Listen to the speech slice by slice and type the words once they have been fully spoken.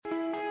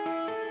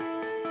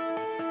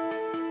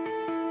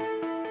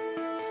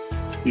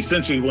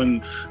essentially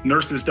when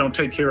nurses don't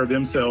take care of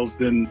themselves,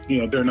 then,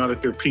 they're not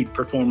at their peak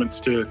performance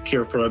to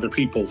care for other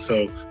people.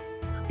 So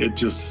it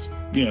just,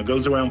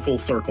 goes around full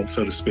circle,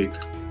 so to speak.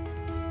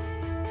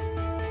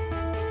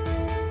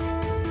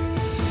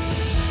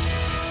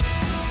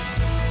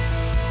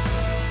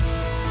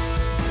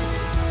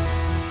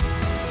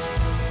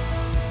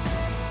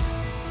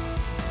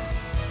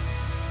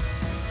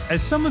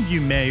 As some of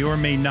you may or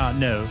may not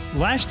know,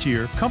 last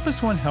year,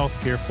 Compass One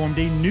Healthcare formed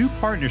a new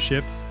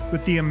partnership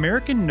with the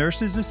American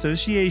Nurses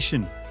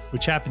Association,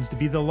 which happens to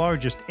be the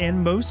largest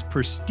and most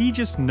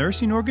prestigious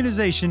nursing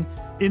organization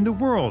in the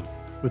world,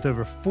 with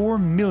over 4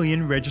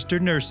 million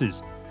registered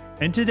nurses.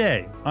 And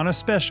today, on a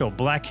special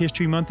Black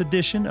History Month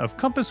edition of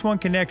Compass One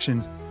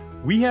Connections,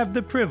 we have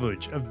the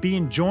privilege of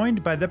being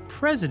joined by the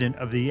president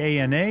of the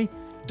ANA,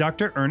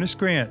 Dr. Ernest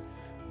Grant.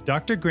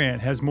 Dr.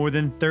 Grant has more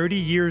than 30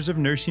 years of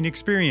nursing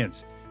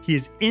experience. He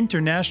is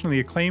internationally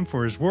acclaimed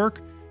for his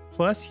work,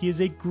 plus he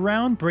is a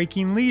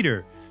groundbreaking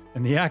leader.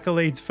 And the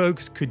accolades,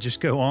 folks, could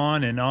just go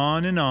on and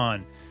on and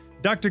on.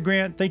 Dr.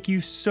 Grant, thank you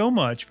so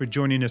much for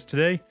joining us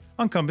today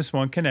on Compass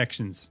One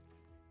Connections.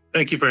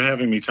 Thank you for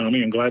having me,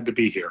 Tommy. I'm glad to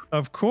be here.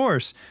 Of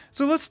course.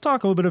 So let's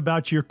talk a little bit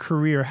about your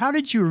career. How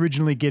did you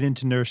originally get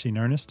into nursing,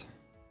 Ernest?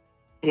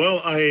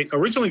 Well, I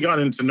originally got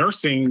into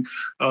nursing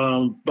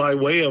by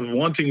way of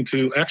wanting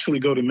to actually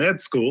go to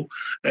med school,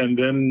 and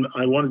then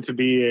I wanted to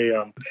be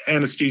a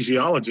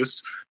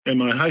anesthesiologist. And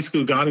my high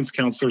school guidance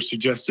counselor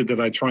suggested that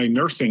I try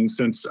nursing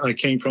since I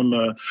came from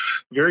a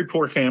very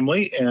poor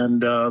family,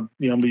 and I'm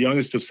the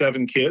youngest of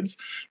 7 kids,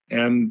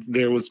 and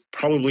there was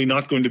probably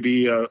not going to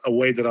be a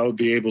way that I would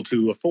be able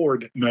to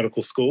afford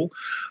medical school.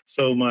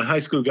 So my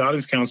high school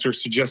guidance counselor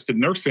suggested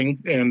nursing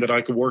and that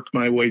I could work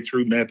my way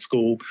through med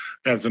school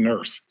as a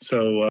nurse.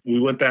 So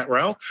we went that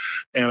route,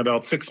 and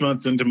about 6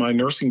 months into my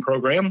nursing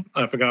program,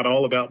 I forgot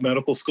all about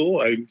medical school.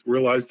 I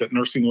realized that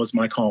nursing was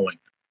my calling.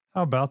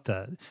 How about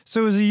that?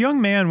 So as a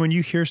young man, when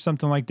you hear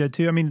something like that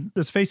too, I mean,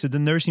 let's face it, the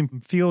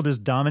nursing field is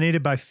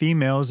dominated by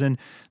females, and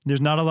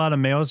there's not a lot of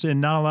males and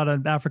not a lot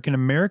of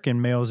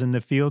African-American males in the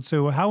field.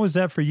 So how was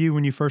that for you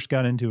when you first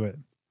got into it?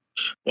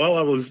 Well,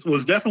 I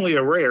was definitely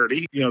a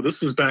rarity.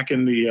 This was back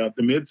in the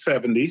mid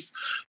 70s.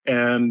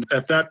 And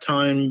at that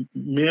time,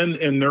 men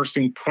in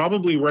nursing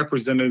probably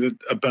represented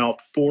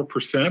about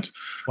 4%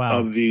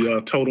 of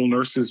the total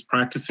nurses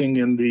practicing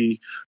in the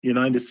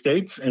United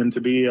States. And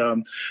to be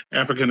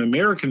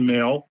African-American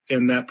male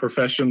in that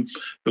profession,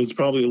 it was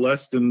probably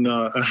less than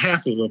a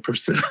half of a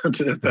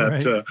percent at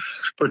that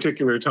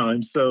particular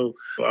time. So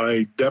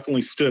I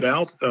definitely stood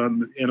out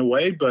in a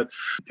way, but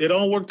it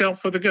all worked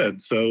out for the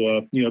good.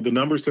 So, the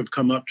numbers have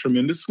come up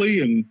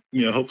tremendously, and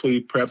hopefully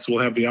perhaps we'll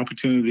have the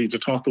opportunity to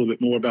talk a little bit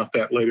more about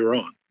that later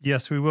on.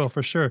 Yes, we will,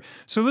 for sure.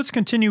 So let's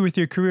continue with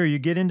your career. You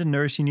get into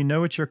nursing, you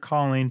know what you're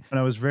calling, and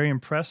I was very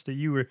impressed that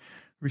you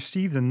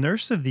received the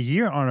Nurse of the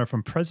Year honor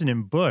from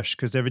President Bush,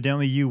 because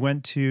evidently you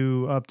went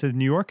up to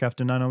New York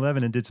after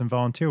 9/11 and did some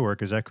volunteer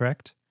work. Is that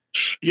correct?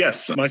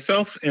 Yes,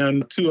 myself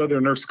and 2 other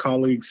nurse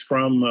colleagues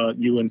from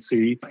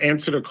UNC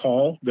answered a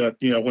call that,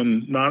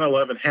 when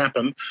 9/11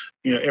 happened,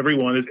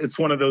 everyone, it's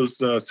one of those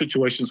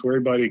situations where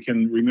everybody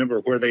can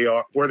remember where they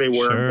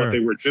were, and what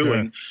they were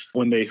doing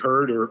when they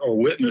heard or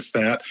witnessed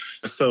that.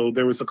 So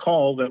there was a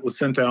call that was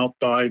sent out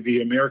by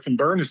the American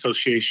Burn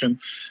Association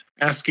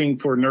asking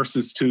for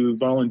nurses to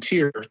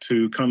volunteer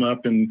to come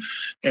up and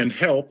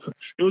help.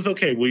 It was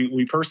okay.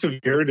 We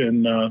persevered.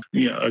 And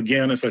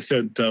again, as I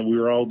said, we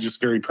were all just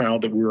very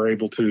proud that we were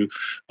able to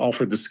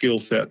offer the skill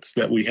sets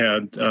that we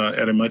had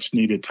at a much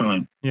needed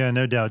time. Yeah,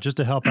 no doubt. Just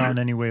to help out in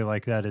any way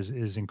like that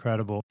is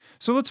incredible.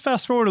 So let's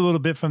fast forward a little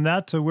bit from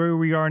that to where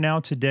we are now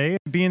today.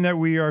 Being that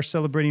we are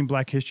celebrating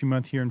Black History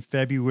Month here in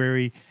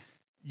February,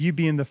 you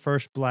being the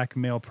first Black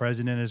male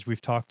president, as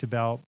we've talked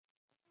about,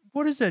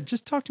 what is that?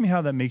 Just talk to me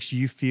how that makes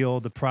you feel,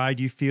 the pride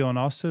you feel, and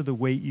also the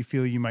weight you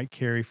feel you might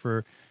carry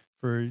for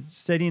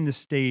setting the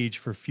stage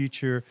for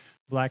future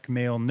Black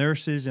male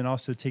nurses and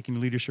also taking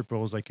leadership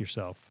roles like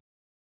yourself.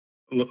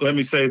 Let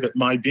me say that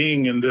my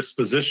being in this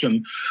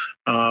position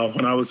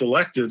when I was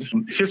elected,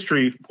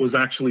 history was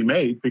actually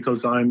made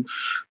because I am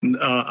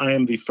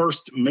the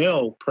first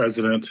male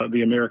president of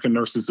the American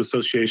Nurses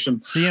Association.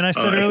 See, and I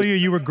said earlier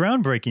you were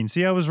groundbreaking.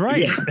 See, I was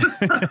right.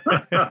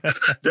 Yeah.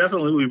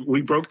 Definitely,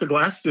 we broke the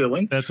glass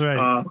ceiling. That's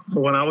right.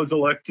 When I was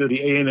elected,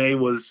 the ANA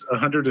was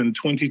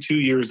 122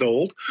 years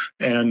old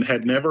and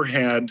had never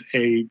had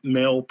a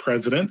male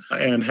president,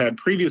 and had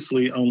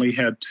previously only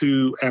had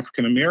 2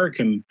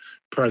 African-American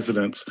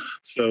presidents.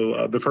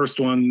 So the first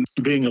one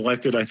being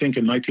elected, I think,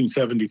 in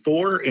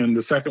 1974, and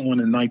the second one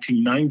in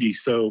 1990.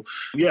 So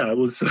yeah, it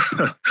was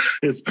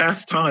it's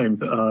past time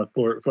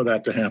for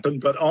that to happen.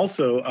 But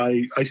also,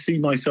 I see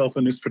myself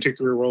in this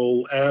particular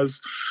role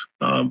as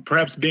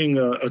perhaps being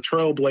a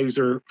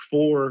trailblazer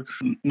for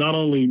not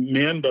only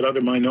men but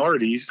other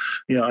minorities.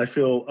 I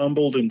feel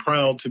humbled and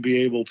proud to be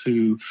able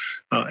to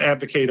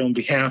advocate on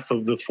behalf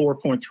of the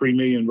 4.3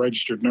 million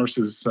registered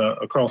nurses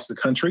across the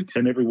country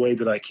in every way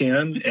that I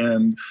can. And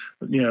And,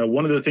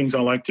 one of the things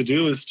I like to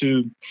do is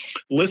to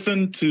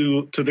listen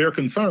to their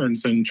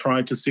concerns and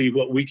try to see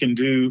what we can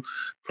do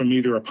from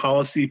either a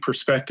policy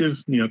perspective,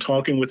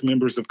 talking with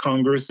members of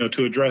Congress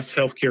to address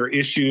healthcare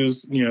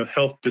issues,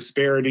 health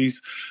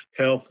disparities,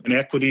 health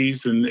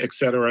inequities, and et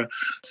cetera,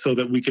 so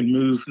that we can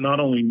move not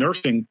only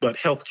nursing, but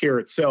healthcare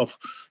itself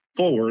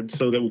forward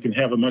so that we can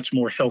have a much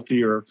more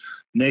healthier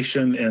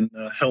nation and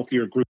a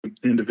healthier group of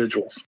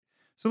individuals.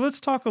 So let's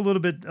talk a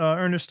little bit,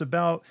 Ernest,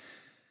 about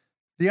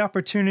the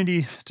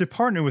opportunity to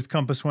partner with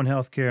Compass One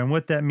Healthcare and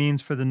what that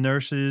means for the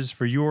nurses,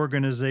 for your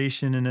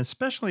organization, and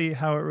especially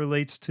how it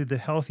relates to the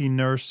Healthy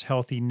Nurse,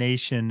 Healthy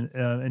Nation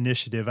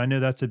initiative. I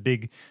know that's a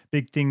big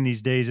thing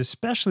these days,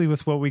 especially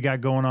with what we got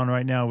going on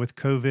right now with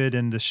COVID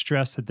and the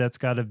stress that's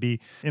got to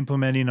be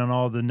implementing on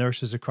all the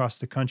nurses across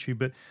the country.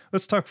 But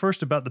let's talk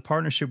first about the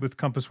partnership with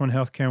Compass One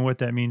Healthcare and what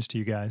that means to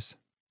you guys.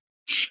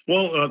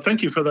 Well,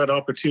 thank you for that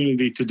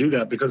opportunity to do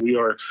that, because we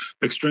are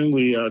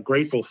extremely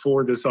grateful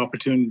for this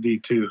opportunity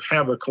to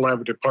have a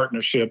collaborative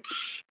partnership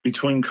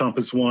between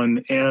Compass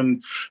One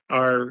and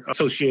our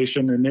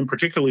association, and in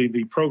particularly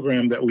the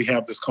program that we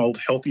have that's called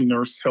Healthy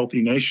Nurse,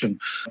 Healthy Nation.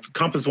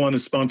 Compass One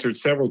has sponsored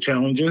several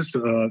challenges.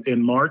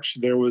 In March,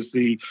 there was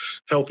the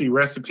Healthy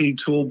Recipe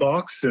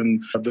Toolbox,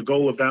 and the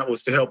goal of that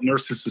was to help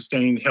nurses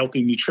sustain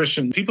healthy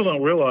nutrition. People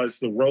don't realize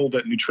the role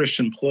that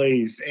nutrition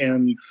plays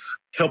in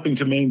helping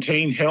to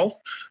maintain health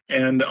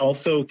and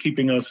also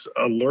keeping us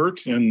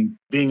alert and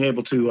being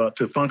able to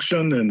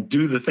function and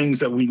do the things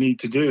that we need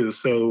to do.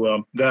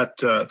 So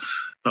that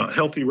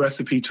Healthy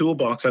Recipe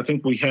Toolbox, I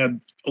think we had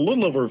a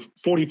little over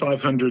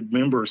 4,500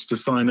 members to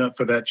sign up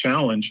for that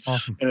challenge.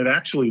 Awesome. And it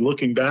actually,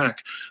 looking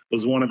back,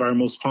 was one of our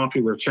most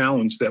popular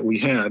challenges that we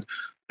had.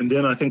 And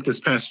then I think this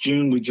past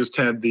June, we just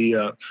had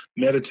the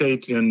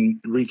Meditate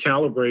and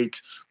Recalibrate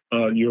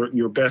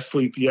your best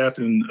sleep yet.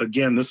 And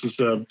again, this is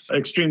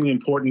extremely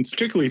important,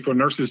 particularly for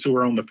nurses who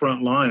are on the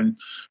front line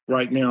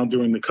right now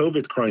during the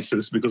COVID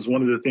crisis, because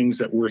one of the things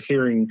that we're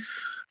hearing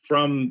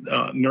from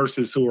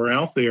nurses who are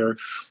out there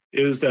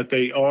is that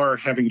they are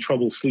having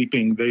trouble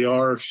sleeping. They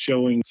are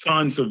showing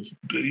signs of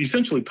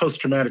essentially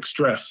post-traumatic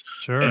stress.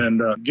 Sure.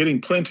 And getting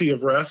plenty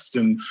of rest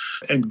and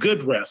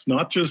good rest,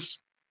 not just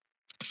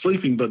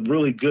sleeping, but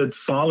really good,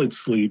 solid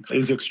sleep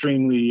is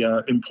extremely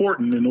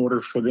important in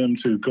order for them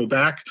to go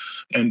back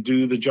and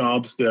do the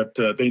jobs that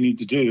they need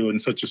to do in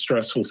such a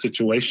stressful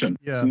situation.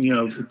 Yeah.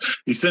 And,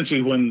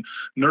 essentially, when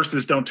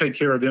nurses don't take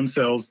care of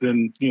themselves,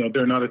 then,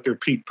 they're not at their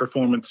peak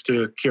performance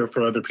to care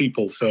for other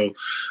people. So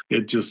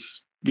it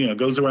just,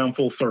 goes around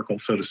full circle,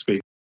 so to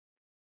speak.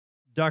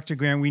 Dr.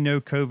 Grant, we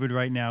know COVID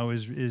right now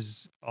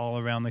is all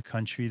around the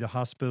country. The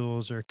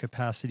hospitals are at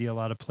capacity a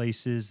lot of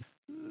places.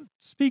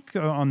 Speak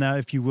on that,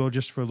 if you will,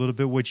 just for a little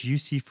bit, what you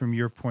see from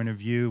your point of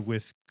view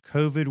with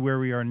COVID, where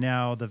we are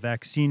now, the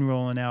vaccine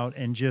rolling out,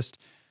 and just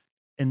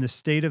in the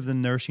state of the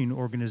nursing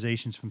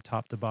organizations from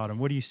top to bottom.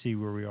 What do you see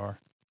where we are?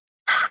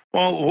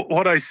 Well,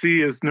 what I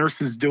see is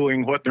nurses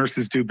doing what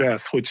nurses do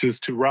best, which is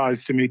to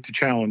rise to meet the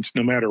challenge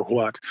no matter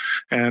what.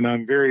 And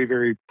I'm very,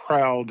 very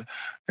proud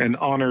and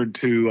honored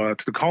to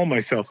call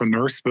myself a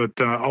nurse, but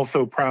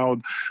also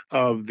proud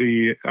of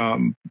the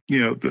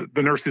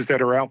nurses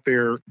that are out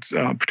there,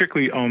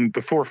 particularly on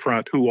the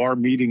forefront, who are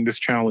meeting this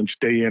challenge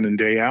day in and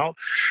day out,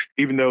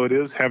 even though it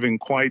is having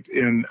quite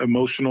an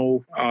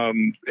emotional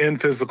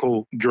and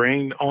physical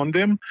drain on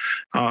them.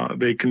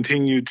 They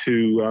continue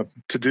to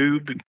do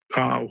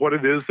what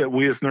it is that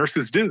we as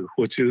nurses do,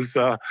 which is,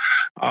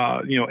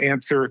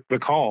 answer the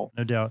call.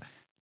 No doubt.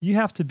 You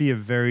have to be a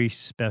very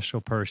special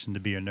person to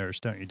be a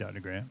nurse, don't you, Dr.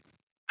 Grant?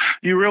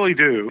 You really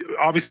do.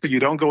 Obviously, you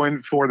don't go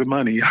in for the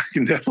money. I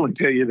can definitely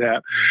tell you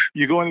that.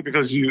 You go in it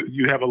because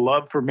you have a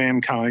love for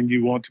mankind.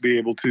 You want to be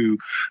able to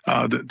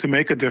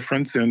make a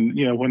difference. And,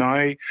 when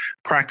I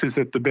practice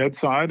at the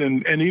bedside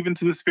and even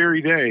to this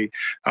very day,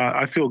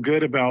 I feel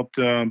good about,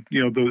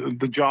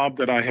 the job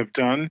that I have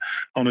done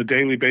on a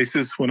daily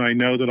basis when I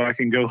know that I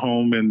can go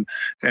home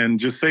and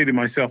just say to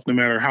myself, no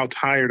matter how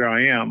tired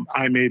I am,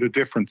 I made a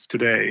difference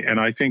today. And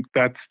I think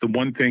that's the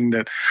one thing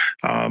that,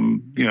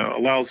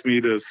 allows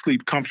me to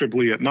sleep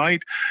comfortably at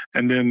night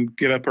and then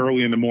get up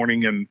early in the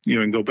morning and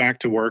go back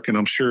to work. And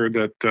I'm sure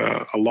that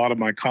a lot of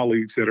my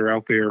colleagues that are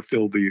out there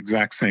feel the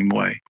exact same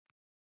way.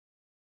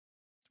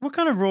 What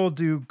kind of role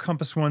do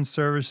Compass One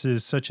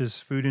services, such as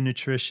food and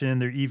nutrition,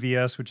 their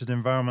EVS, which is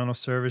environmental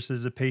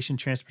services, the patient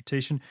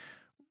transportation,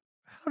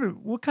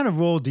 what kind of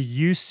role do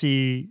you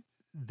see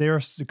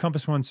the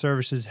Compass One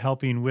services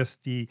helping with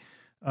the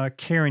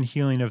care and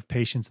healing of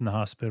patients in the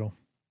hospital?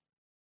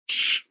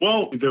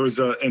 Well, there was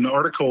an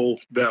article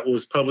that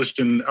was published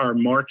in our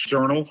March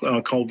journal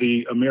called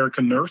The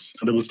American Nurse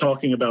that was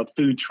talking about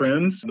food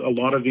trends. A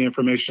lot of the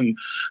information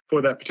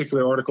for that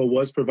particular article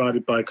was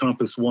provided by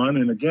Compass One.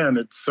 And again,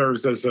 it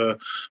serves as a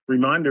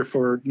reminder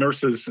for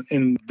nurses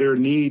in their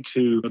need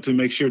to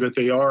make sure that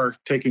they are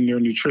taking their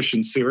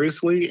nutrition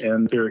seriously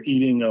and they're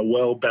eating a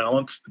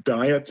well-balanced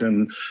diet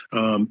and,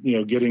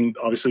 getting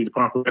obviously the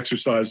proper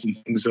exercise and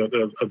things of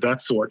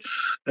that sort.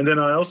 And then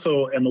I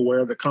also am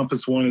aware that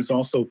Compass One is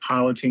also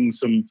piloting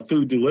some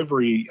food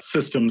delivery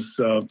systems,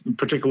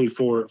 particularly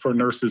for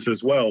nurses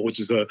as well, which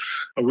is a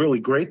really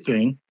great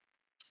thing.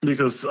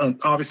 Because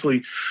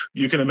obviously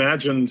you can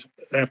imagine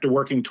after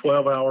working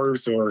 12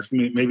 hours or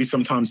maybe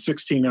sometimes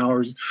 16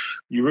 hours,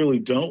 you really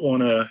don't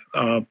want to,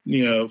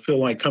 feel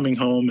like coming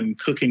home and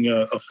cooking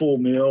a full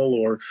meal,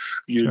 or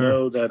you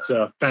know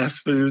that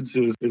fast foods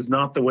is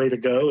not the way to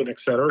go, and et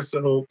cetera.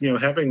 So,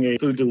 having a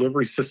food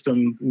delivery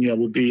system,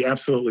 would be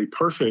absolutely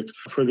perfect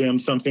for them,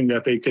 something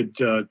that they could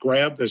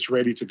grab that's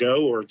ready to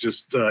go or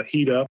just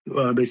heat up.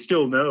 They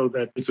still know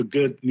that it's a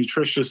good,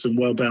 nutritious, and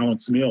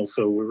well-balanced meal.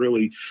 So we're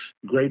really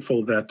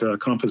grateful that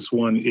Compass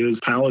One is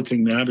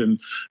piloting that, and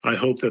I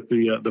hope that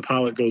the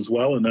pilot goes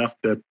well enough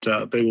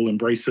that they will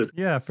embrace it.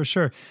 Yeah, for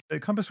sure.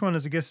 Compass One, I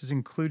guess, is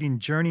including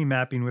journey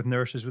mapping with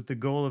nurses with the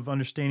goal of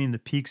understanding the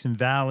peaks and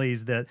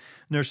valleys that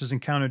nurses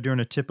encounter during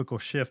a typical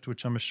shift,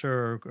 which I'm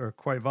sure are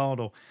quite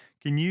volatile.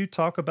 Can you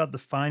talk about the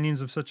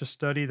findings of such a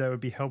study that would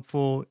be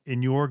helpful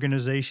in your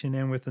organization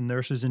and with the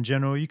nurses in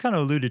general? You kind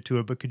of alluded to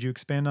it, but could you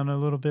expand on it a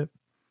little bit?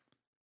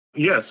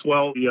 Yes,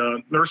 well,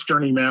 the nurse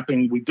journey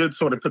mapping, we did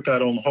sort of put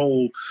that on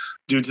hold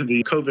due to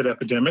the COVID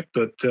epidemic,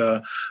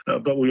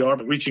 but we are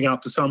reaching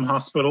out to some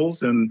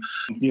hospitals and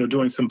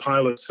doing some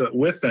pilots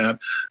with that.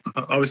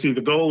 Obviously, the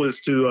goal is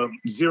to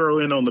zero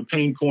in on the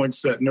pain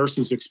points that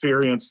nurses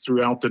experience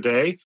throughout the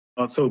day.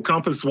 So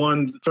Compass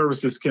One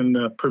services can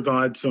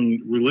provide some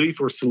relief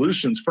or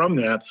solutions from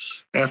that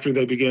after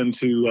they begin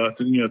to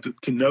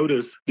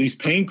notice these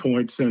pain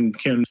points and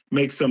can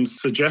make some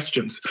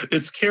suggestions.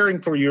 It's caring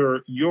for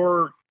your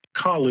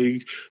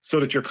colleague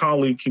so that your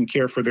colleague can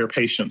care for their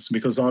patients,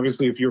 because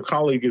obviously if your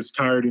colleague is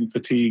tired and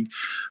fatigued,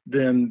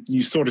 then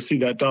you sort of see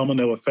that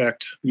domino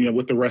effect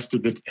with the rest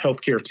of the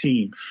healthcare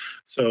team.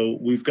 So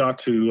we've got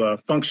to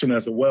function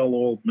as a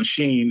well-oiled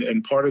machine,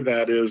 and part of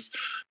that is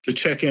to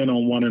check in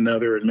on one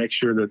another and make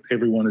sure that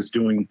everyone is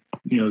doing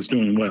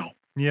well.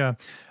 Yeah.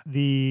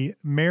 The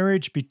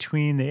marriage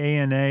between the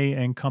ANA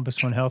and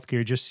Compass One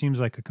Healthcare just seems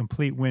like a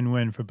complete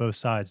win-win for both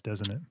sides,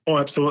 doesn't it? Oh,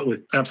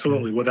 absolutely.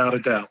 Absolutely. Yeah. Without a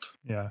doubt.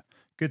 Yeah.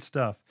 Good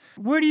stuff.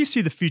 Where do you see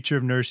the future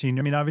of nursing?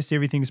 I mean, obviously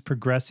everything is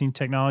progressing.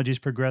 Technology is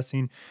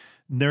progressing.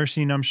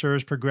 Nursing, I'm sure,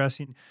 is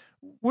progressing.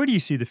 Where do you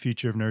see the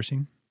future of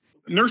nursing?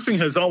 Nursing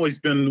has always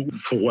been,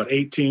 for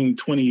 18,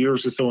 20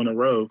 years or so in a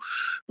row,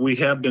 we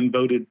have been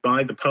voted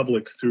by the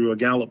public through a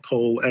Gallup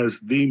poll as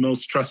the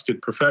most trusted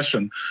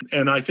profession.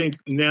 And I think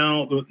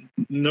now,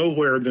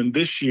 nowhere than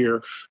this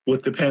year,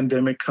 with the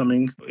pandemic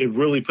coming, it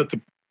really put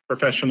the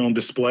profession on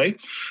display.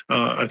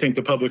 I think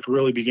the public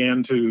really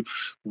began to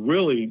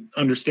really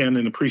understand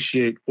and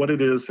appreciate what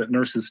it is that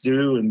nurses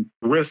do and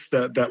risks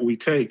that we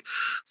take.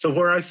 So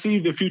where I see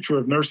the future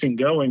of nursing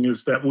going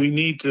is that we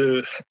need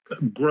to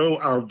grow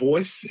our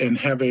voice and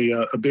have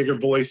a bigger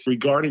voice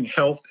regarding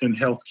health and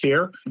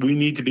healthcare. We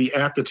need to be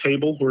at the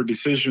table where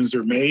decisions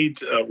are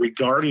made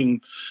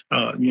regarding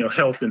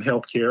health and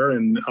healthcare,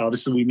 and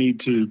obviously we need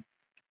to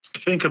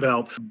think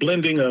about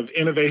blending of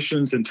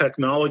innovations and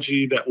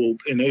technology that will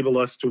enable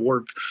us to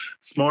work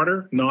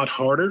smarter, not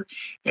harder.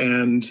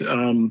 And,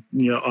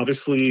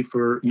 obviously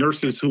for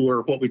nurses who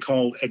are what we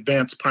call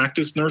advanced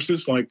practice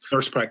nurses, like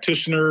nurse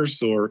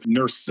practitioners or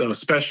nurse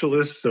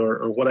specialists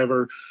or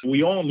whatever,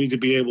 we all need to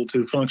be able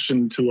to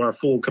function to our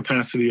full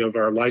capacity of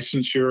our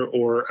licensure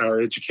or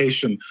our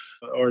education.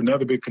 Or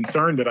another big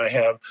concern that I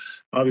have,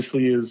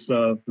 obviously, is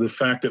the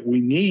fact that we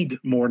need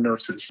more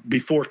nurses.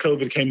 Before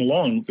COVID came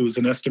along, it was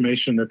an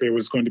estimation that there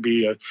was going to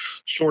be a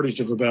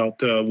shortage of about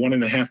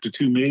 1.5 to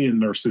 2 million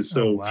nurses.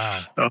 So,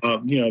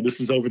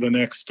 this is over the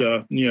next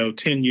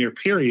 10-year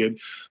period,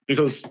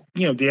 because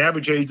the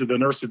average age of the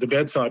nurse at the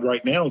bedside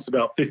right now is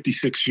about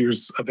 56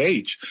 years of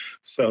age.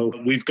 So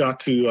we've got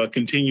to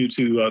continue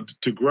to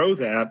grow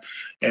that,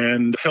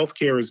 and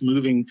healthcare is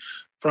moving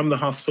from the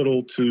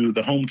hospital to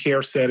the home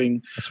care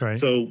setting. That's right.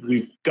 So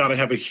we've got to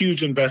have a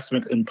huge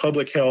investment in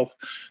public health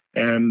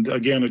and,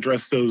 again,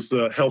 address those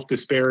health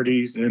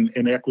disparities and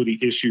inequity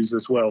issues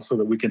as well, so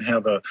that we can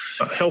have a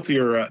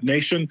healthier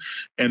nation.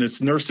 And it's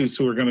nurses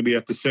who are going to be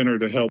at the center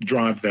to help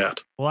drive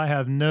that. Well, I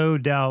have no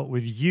doubt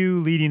with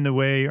you leading the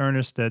way,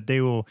 Ernest, that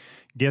they will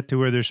get to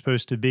where they're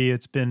supposed to be.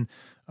 It's been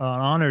an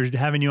honor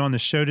having you on the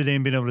show today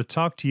and being able to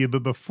talk to you.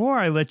 But before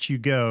I let you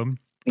go,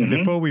 and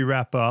before we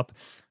wrap up,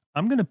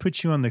 I'm going to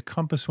put you on the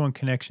Compass One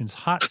Connections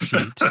hot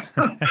seat.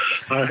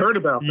 I heard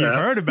about that. You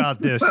heard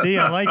about this. See,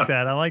 I like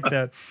that. I like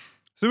that.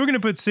 So we're going to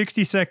put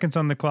 60 seconds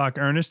on the clock,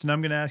 Ernest, and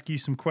I'm going to ask you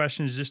some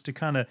questions just to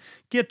kind of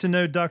get to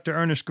know Dr.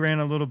 Ernest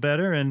Grant a little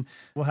better, and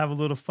we'll have a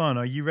little fun.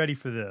 Are you ready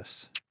for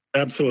this?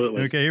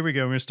 Absolutely. Okay, here we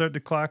go. We're going to start the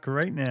clock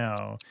right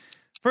now.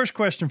 First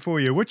question for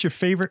you. What's your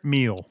favorite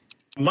meal?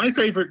 My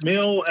favorite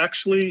meal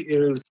actually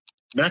is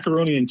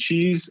macaroni and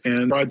cheese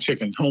and fried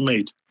chicken,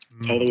 homemade.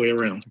 All the way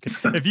around.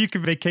 Okay. If you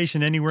could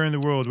vacation anywhere in the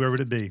world, where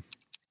would it be?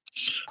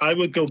 I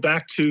would go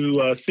back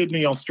to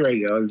Sydney,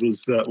 Australia. I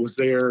was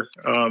there,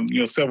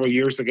 several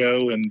years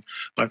ago, and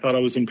I thought I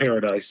was in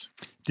paradise.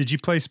 Did you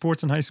play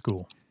sports in high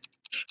school?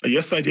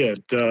 Yes, I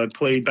did.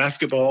 Played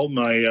basketball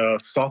my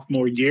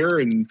sophomore year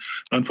and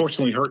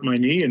unfortunately hurt my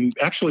knee. And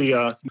actually,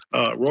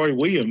 Roy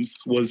Williams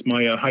was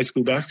my high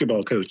school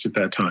basketball coach at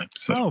that time.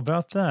 So. How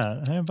about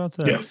that?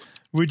 Yeah.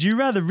 Would you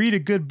rather read a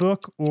good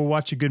book or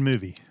watch a good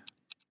movie?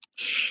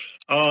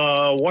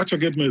 Watch a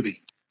good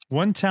movie.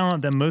 One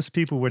talent that most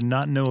people would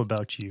not know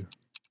about you.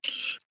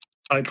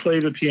 I play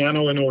the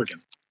piano and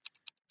organ.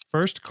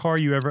 First car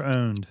you ever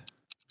owned.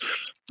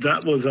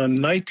 That was a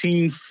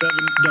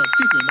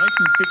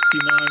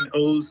 1969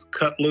 O's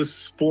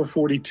Cutlass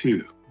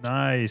 442.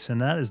 Nice.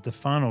 And that is the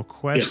final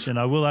question.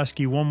 Yes. I will ask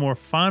you one more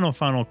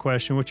final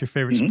question. What's your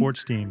favorite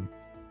sports team?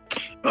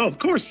 Oh, of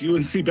course,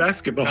 UNC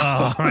basketball.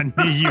 Oh, I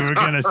knew you were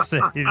going to say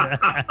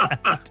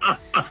that.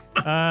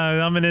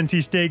 I'm an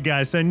NC State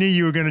guy, so I knew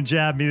you were going to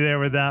jab me there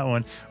with that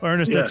one.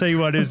 Ernest, I'll tell you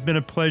what, it's been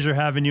a pleasure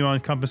having you on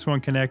Compass One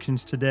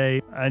Connections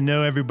today. I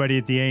know everybody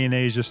at the ANA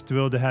is just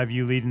thrilled to have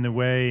you leading the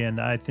way, and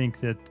I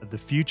think that the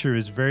future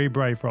is very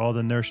bright for all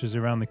the nurses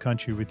around the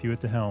country with you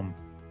at the helm.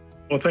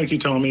 Well, thank you,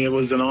 Tommy. It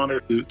was an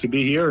honor to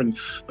be here. And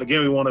again,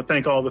 we want to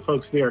thank all the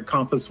folks there at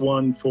Compass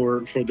One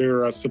for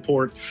their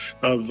support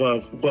of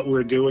what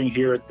we're doing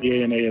here at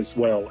the ANA as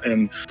well.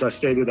 And as I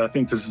stated, I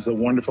think this is a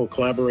wonderful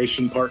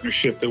collaboration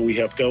partnership that we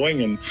have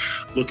going and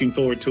looking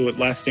forward to it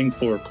lasting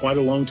for quite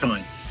a long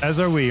time. As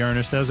are we,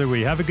 Ernest, as are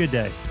we. Have a good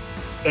day.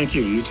 Thank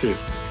you. You too.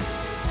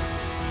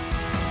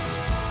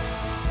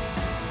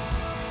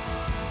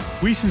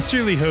 We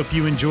sincerely hope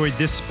you enjoyed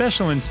this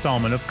special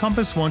installment of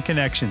Compass One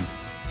Connections.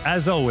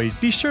 As always,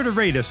 be sure to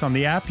rate us on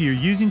the app you're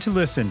using to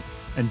listen,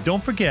 and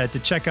don't forget to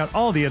check out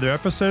all the other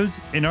episodes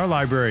in our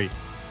library.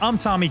 I'm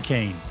Tommy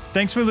Kane.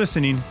 Thanks for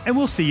listening, and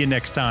we'll see you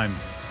next time.